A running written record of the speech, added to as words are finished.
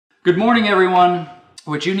Good morning, everyone.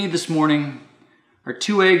 What you need this morning are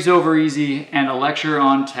 2 eggs over easy and a lecture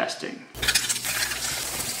on testing.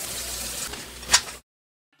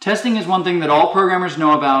 Testing is one thing that all programmers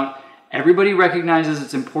know about, everybody recognizes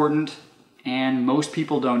it's important, and most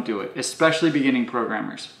people don't do it, especially beginning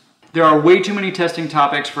programmers. There are way too many testing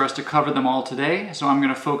topics for us to cover them all today, so I'm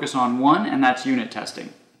going to focus on one, and that's unit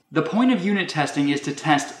testing. The point of unit testing is to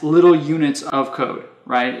test little units of code,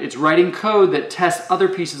 right? It's writing code that tests other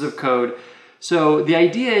pieces of code. So the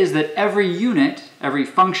idea is that every unit, every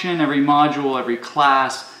function, every module, every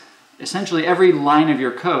class, essentially every line of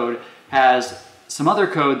your code has some other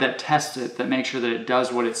code that tests it, that makes sure that it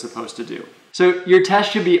does what it's supposed to do. So your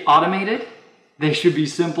tests should be automated, they should be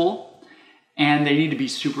simple, and they need to be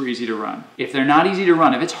super easy to run. If they're not easy to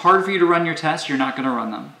run, if it's hard for you to run your tests, you're not going to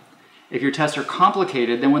run them. If your tests are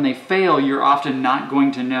complicated, then when they fail, you're often not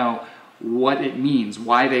going to know what it means,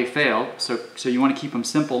 why they fail, so you want to keep them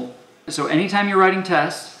simple. So anytime you're writing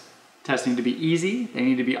tests, tests need to be easy, they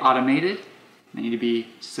need to be automated, they need to be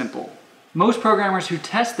simple. Most programmers who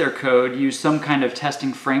test their code use some kind of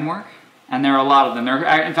testing framework, and there are a lot of them.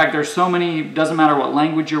 In fact, there's so many, doesn't matter what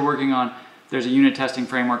language you're working on, there's a unit testing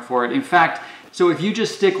framework for it. In fact, so if you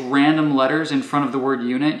just stick random letters in front of the word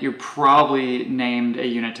unit, you're probably named a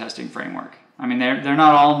unit testing framework. I mean, they're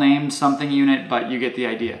not all named something unit, but you get the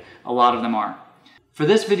idea. A lot of them are. For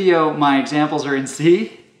this video, my examples are in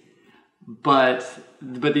C, but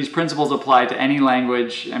these principles apply to any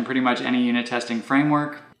language and pretty much any unit testing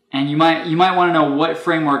framework. And you might want to know what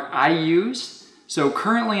framework I use. So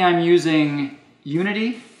currently I'm using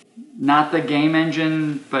Unity, not the game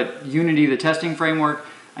engine, but Unity, the testing framework.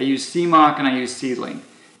 I use CMock and I use Ceedling.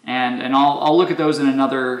 And I'll look at those in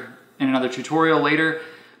another tutorial later.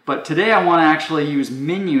 But today I want to actually use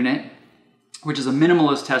MinUnit, which is a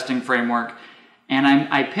minimalist testing framework. And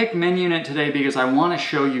I picked MinUnit today because I want to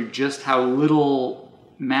show you just how little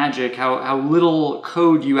magic, how little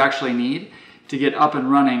code you actually need to get up and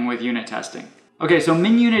running with unit testing. Okay, so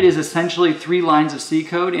MinUnit is essentially 3 lines of C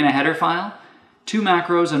code in a header file, 2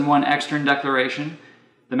 macros and 1 extern declaration.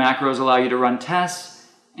 The macros allow you to run tests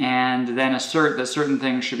and then assert that certain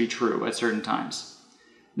things should be true at certain times.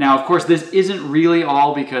 Now, of course, this isn't really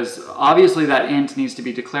all because obviously that int needs to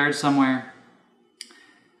be declared somewhere.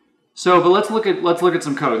 So, but let's look at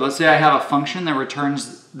some code. Let's say I have a function that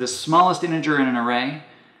returns the smallest integer in an array.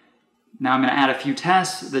 Now I'm going to add a few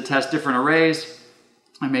tests that test different arrays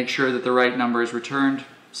and make sure that the right number is returned.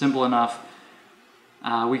 Simple enough.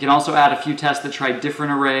 We can also add a few tests that try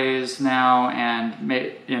different arrays now and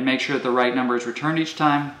make sure that the right number is returned each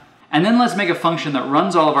time. And then let's make a function that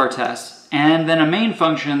runs all of our tests, and then a main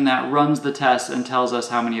function that runs the tests and tells us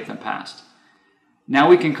how many of them passed. Now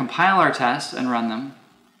we can compile our tests and run them.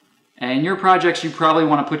 And in your projects, you probably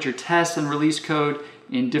want to put your tests and release code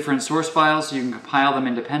in different source files so you can compile them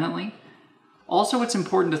independently. Also, it's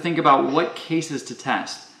important to think about what cases to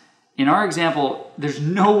test. In our example, there's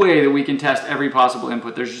no way that we can test every possible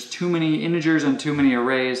input. There's just too many integers and too many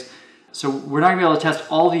arrays. So we're not going to be able to test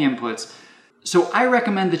all the inputs. So I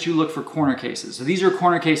recommend that you look for corner cases. So these are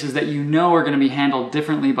corner cases that you know are going to be handled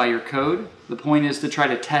differently by your code. The point is to try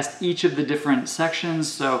to test each of the different sections.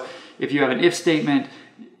 So if you have an if statement,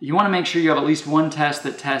 you want to make sure you have at least one test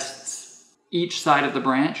that tests each side of the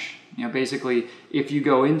branch. You know, basically, if you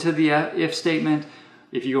go into the if statement,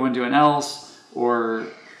 if you go into an else, or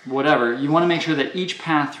whatever, you want to make sure that each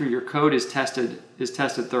path through your code is tested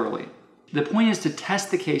thoroughly. The point is to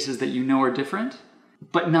test the cases that you know are different,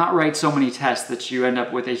 but not write so many tests that you end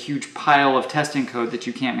up with a huge pile of testing code that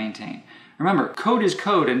you can't maintain. Remember, code is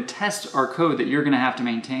code and tests are code that you're going to have to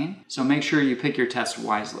maintain, so make sure you pick your tests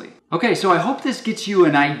wisely. Okay, so I hope this gets you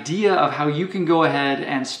an idea of how you can go ahead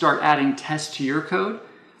and start adding tests to your code.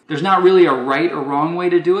 There's not really a right or wrong way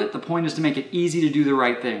to do it. The point is to make it easy to do the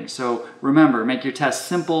right thing. So remember, make your tests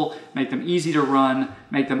simple, make them easy to run,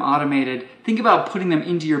 make them automated. Think about putting them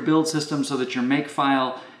into your build system so that your make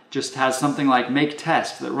file just has something like make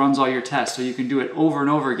test that runs all your tests so you can do it over and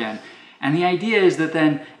over again. And the idea is that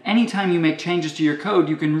then anytime you make changes to your code,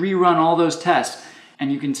 you can rerun all those tests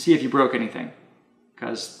and you can see if you broke anything.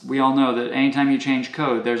 Because we all know that anytime you change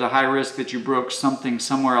code, there's a high risk that you broke something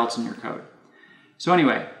somewhere else in your code. So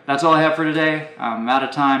anyway, that's all I have for today. I'm out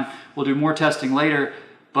of time. We'll do more testing later,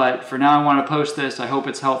 but for now I want to post this. I hope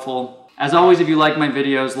it's helpful. As always, if you like my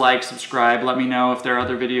videos, like, subscribe, let me know if there are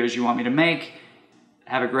other videos you want me to make.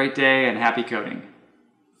 Have a great day and happy coding.